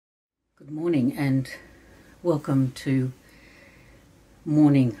Good morning and welcome to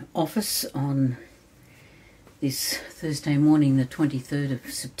morning office on this Thursday morning, the 23rd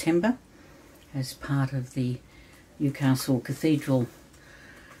of September, as part of the Newcastle Cathedral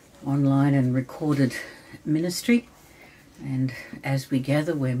online and recorded ministry. And as we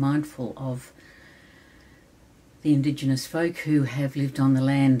gather, we're mindful of the Indigenous folk who have lived on the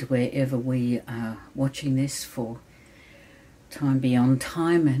land wherever we are watching this for time beyond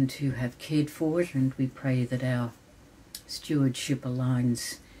time and who have cared for it, and we pray that our stewardship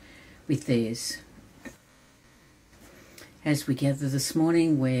aligns with theirs. As we gather this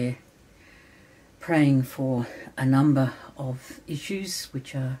morning, we're praying for a number of issues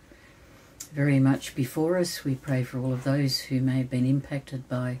which are very much before us. We pray for all of those who may have been impacted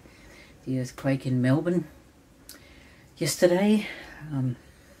by the earthquake in Melbourne yesterday.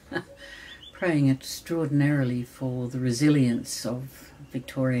 Praying extraordinarily for the resilience of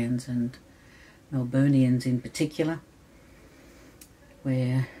Victorians and Melburnians in particular.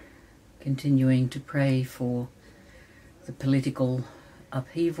 We're continuing to pray for the political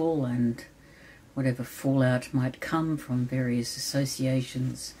upheaval and whatever fallout might come from various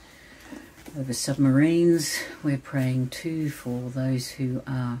associations over submarines. We're praying too for those who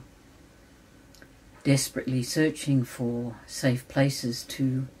are desperately searching for safe places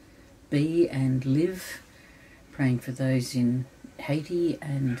to be and live, praying for those in Haiti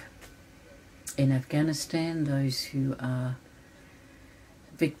and in Afghanistan, those who are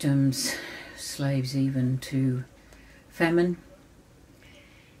victims, slaves even to famine.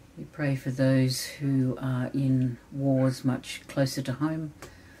 We pray for those who are in wars much closer to home,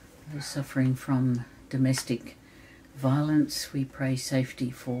 those suffering from domestic violence. We pray safety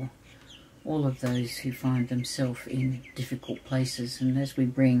for all of those who find themselves in difficult places. And as we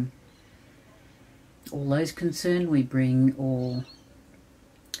bring all those concerned, we bring all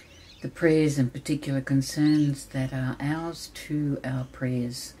the prayers and particular concerns that are ours to our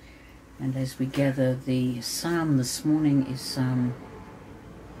prayers. And as we gather, the psalm this morning is Psalm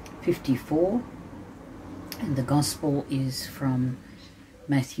 54, and the Gospel is from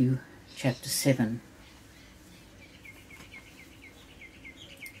Matthew chapter 7.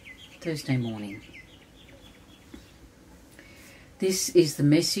 Thursday morning. This is the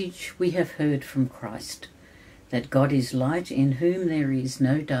message we have heard from Christ, that God is light, in whom there is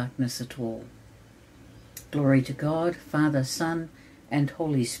no darkness at all. Glory to God, Father, Son, and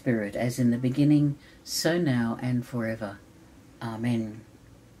Holy Spirit, as in the beginning, so now and forever. Amen.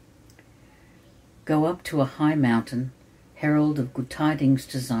 Go up to a high mountain, herald of good tidings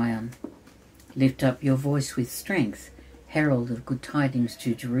to Zion. Lift up your voice with strength, herald of good tidings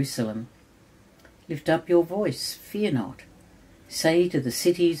to Jerusalem. Lift up your voice, fear not. Say to the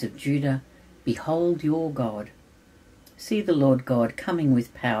cities of Judah, behold your God. See the Lord God coming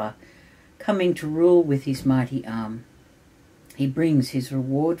with power, coming to rule with his mighty arm. He brings his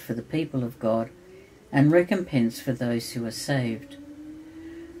reward for the people of God, and recompense for those who are saved.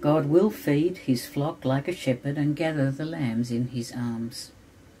 God will feed his flock like a shepherd, and gather the lambs in his arms.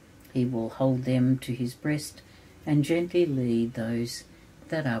 He will hold them to his breast, and gently lead those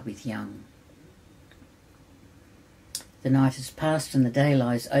that are with young. The night has passed and the day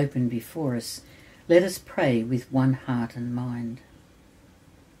lies open before us. Let us pray with one heart and mind.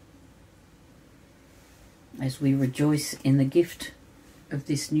 As we rejoice in the gift of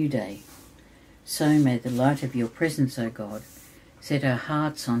this new day, so may the light of your presence, O God, set our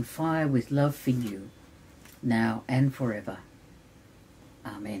hearts on fire with love for you, now and forever.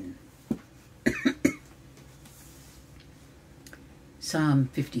 Amen. Psalm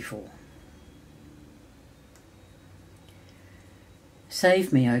 54.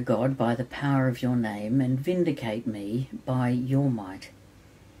 Save me, O God, by the power of your name, and vindicate me by your might.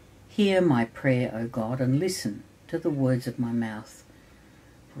 Hear my prayer, O God, and listen to the words of my mouth.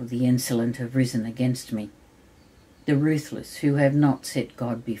 For the insolent have risen against me. The ruthless, who have not set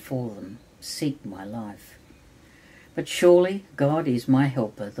God before them, seek my life. But surely God is my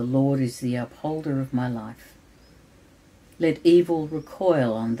helper, the Lord is the upholder of my life. Let evil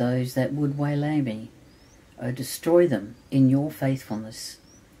recoil on those that would waylay me. O destroy them in your faithfulness.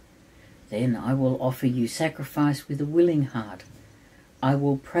 Then I will offer you sacrifice with a willing heart. I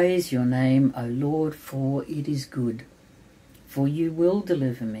will praise your name, O Lord, for it is good. For you will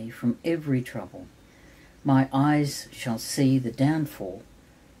deliver me from every trouble. My eyes shall see the downfall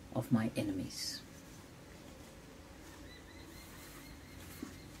of my enemies.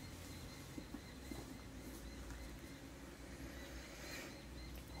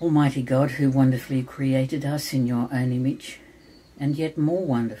 Almighty God, who wonderfully created us in your own image, and yet more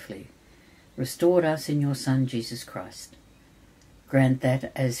wonderfully restored us in your Son Jesus Christ, Grant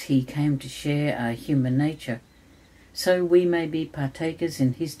that, as he came to share our human nature, so we may be partakers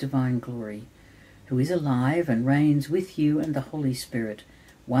in his divine glory, who is alive and reigns with you and the Holy Spirit,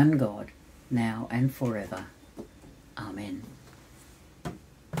 one God, now and forever. Amen.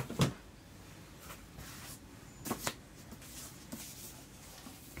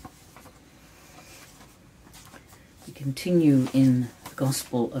 We continue in the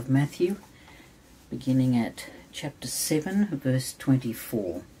Gospel of Matthew, beginning at chapter 7, verse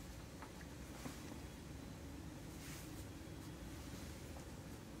 24.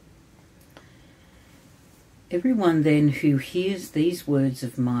 Everyone then who hears these words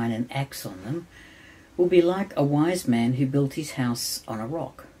of mine and acts on them will be like a wise man who built his house on a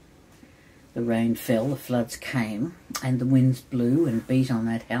rock. The rain fell, the floods came, and the winds blew and beat on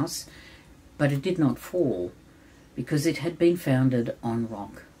that house, but it did not fall, because it had been founded on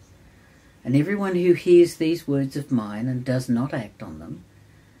rock. And everyone who hears these words of mine and does not act on them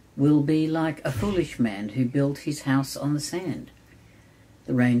will be like a foolish man who built his house on the sand.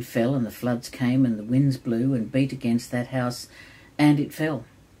 The rain fell and the floods came and the winds blew and beat against that house, and it fell,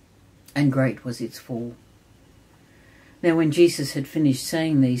 and great was its fall. Now when Jesus had finished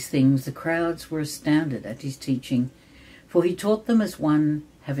saying these things, the crowds were astounded at his teaching, for he taught them as one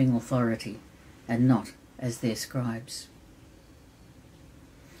having authority, and not as their scribes.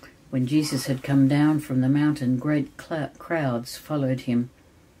 When Jesus had come down from the mountain, great crowds followed him,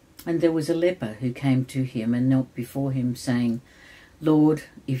 and there was a leper who came to him and knelt before him, saying, Lord,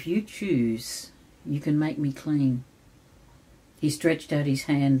 if you choose, you can make me clean. He stretched out his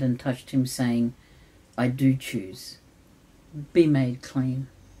hand and touched him, saying, I do choose. Be made clean.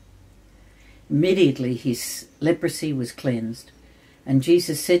 Immediately his leprosy was cleansed, and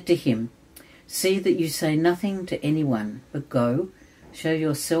Jesus said to him, See that you say nothing to anyone, but go, show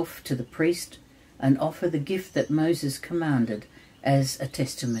yourself to the priest, and offer the gift that Moses commanded as a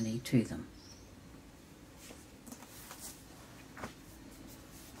testimony to them.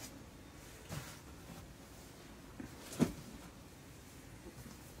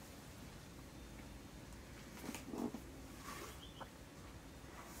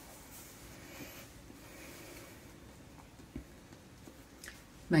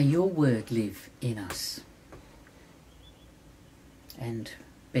 May your word live in us and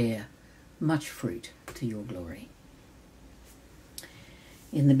bear much fruit to your glory.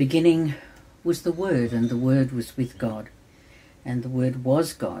 In the beginning was the Word, and the Word was with God, and the Word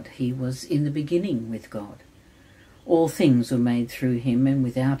was God. He was in the beginning with God. All things were made through him, and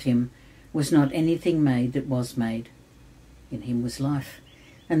without him was not anything made that was made. In him was life,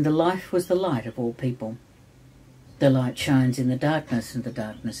 and the life was the light of all people. The light shines in the darkness, and the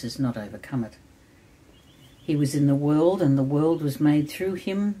darkness has not overcome it. He was in the world, and the world was made through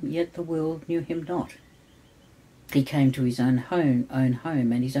him, yet the world knew him not. He came to his own home,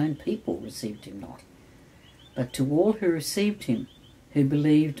 and his own people received him not. But to all who received him, who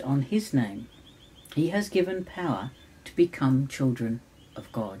believed on his name, he has given power to become children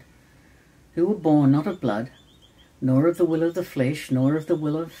of God, who were born not of blood, nor of the will of the flesh, nor of the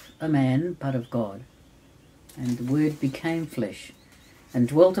will of a man, but of God. And the Word became flesh, and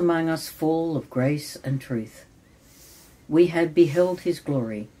dwelt among us, full of grace and truth. We had beheld his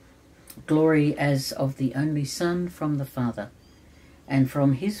glory, glory as of the only Son from the Father, and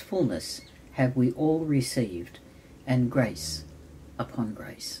from his fullness have we all received, and grace upon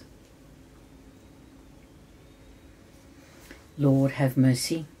grace. Lord, have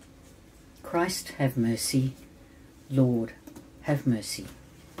mercy. Christ, have mercy. Lord, have mercy.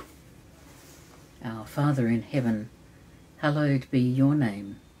 Our Father in heaven, hallowed be your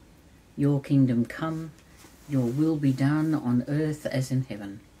name. Your kingdom come, your will be done on earth as in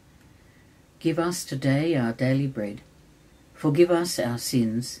heaven. Give us today our daily bread. Forgive us our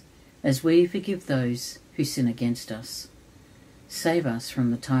sins, as we forgive those who sin against us. Save us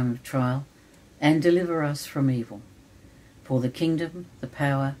from the time of trial, and deliver us from evil. For the kingdom, the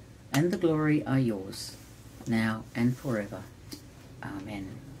power, and the glory are yours, now and forever.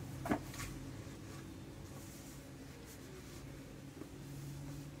 Amen.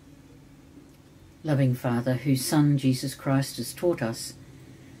 Loving Father, whose Son Jesus Christ has taught us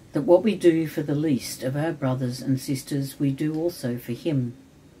that what we do for the least of our brothers and sisters we do also for him.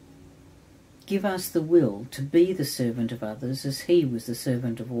 Give us the will to be the servant of others as he was the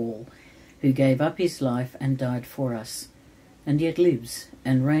servant of all, who gave up his life and died for us, and yet lives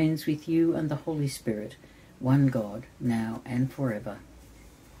and reigns with you and the Holy Spirit, one God, now and forever.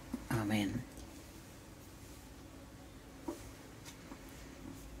 Amen.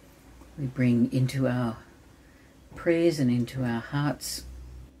 We bring into our prayers and into our hearts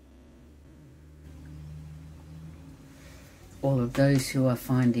all of those who are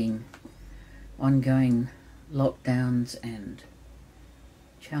finding ongoing lockdowns and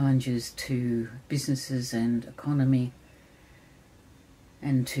challenges to businesses and economy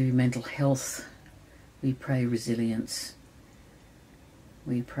and to mental health. We pray resilience.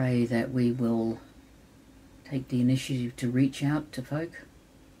 We pray that we will take the initiative to reach out to folk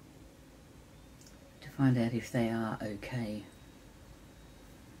to find out if they are okay.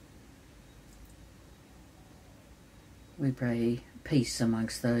 We pray peace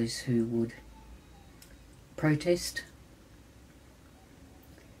amongst those who would protest,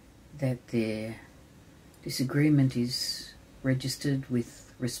 that their disagreement is registered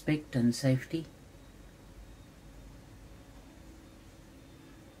with respect and safety.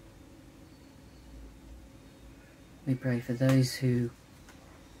 We pray for those who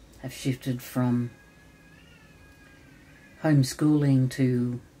have shifted from homeschooling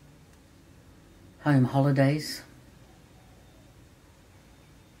to home holidays,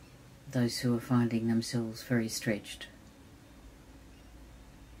 those who are finding themselves very stretched.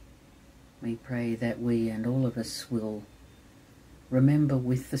 We pray that we and all of us will remember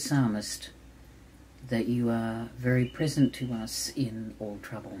with the psalmist that you are very present to us in all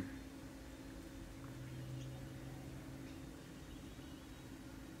trouble.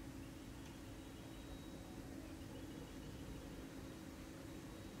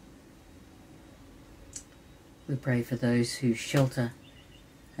 We pray for those whose shelter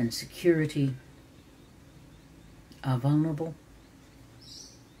and security are vulnerable.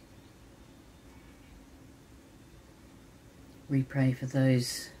 We pray for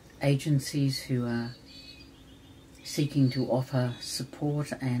those agencies who are seeking to offer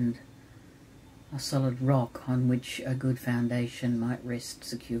support and a solid rock on which a good foundation might rest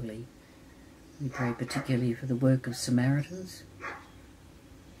securely. We pray particularly for the work of Samaritans,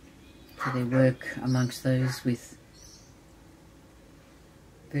 for their work amongst those with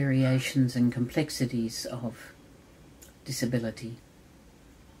variations and complexities of disability.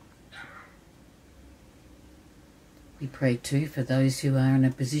 We pray too for those who are in a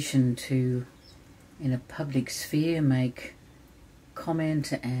position to, in a public sphere, make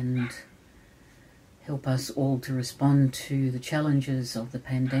comment and help us all to respond to the challenges of the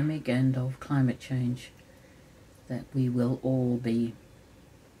pandemic and of climate change, that we will all be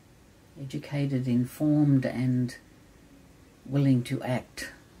educated, informed and willing to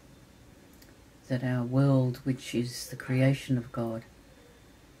act, that our world, which is the creation of God,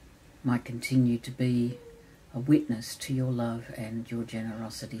 might continue to be a witness to your love and your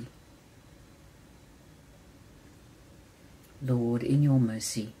generosity. Lord, in your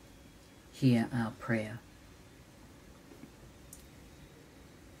mercy, hear our prayer.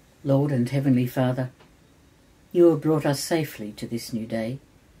 Lord and Heavenly Father, you have brought us safely to this new day.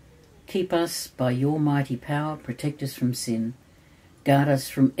 Keep us by your mighty power, protect us from sin, guard us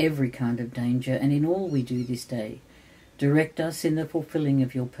from every kind of danger, and in all we do this day, direct us in the fulfilling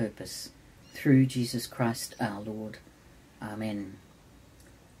of your purpose, through Jesus Christ our Lord. Amen.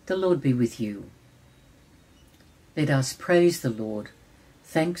 The Lord be with you. Let us praise the Lord.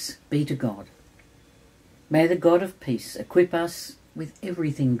 Thanks be to God. May the God of peace equip us with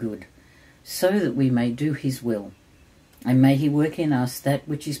everything good, so that we may do his will, and may he work in us that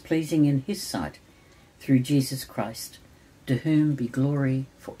which is pleasing in his sight, through Jesus Christ, to whom be glory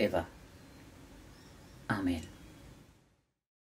forever. Amen.